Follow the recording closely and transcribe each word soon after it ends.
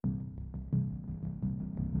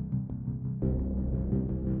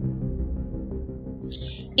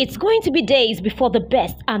It's going to be days before the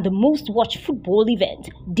best and the most watched football event,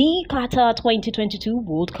 the Qatar 2022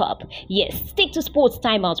 World Cup. Yes, stick to Sports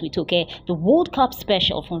Timeout with Toke, the World Cup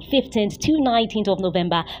special from 15th to 19th of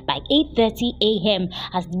November by 8:30 a.m.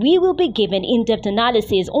 as we will be giving in-depth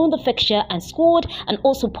analysis on the fixture and squad and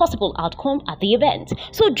also possible outcome at the event.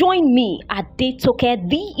 So join me at Toke,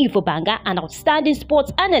 the Evo Banger, an outstanding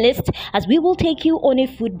sports analyst, as we will take you on a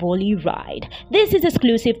football ride. This is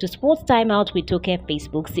exclusive to Sports Timeout with Toke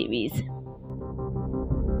Facebook series.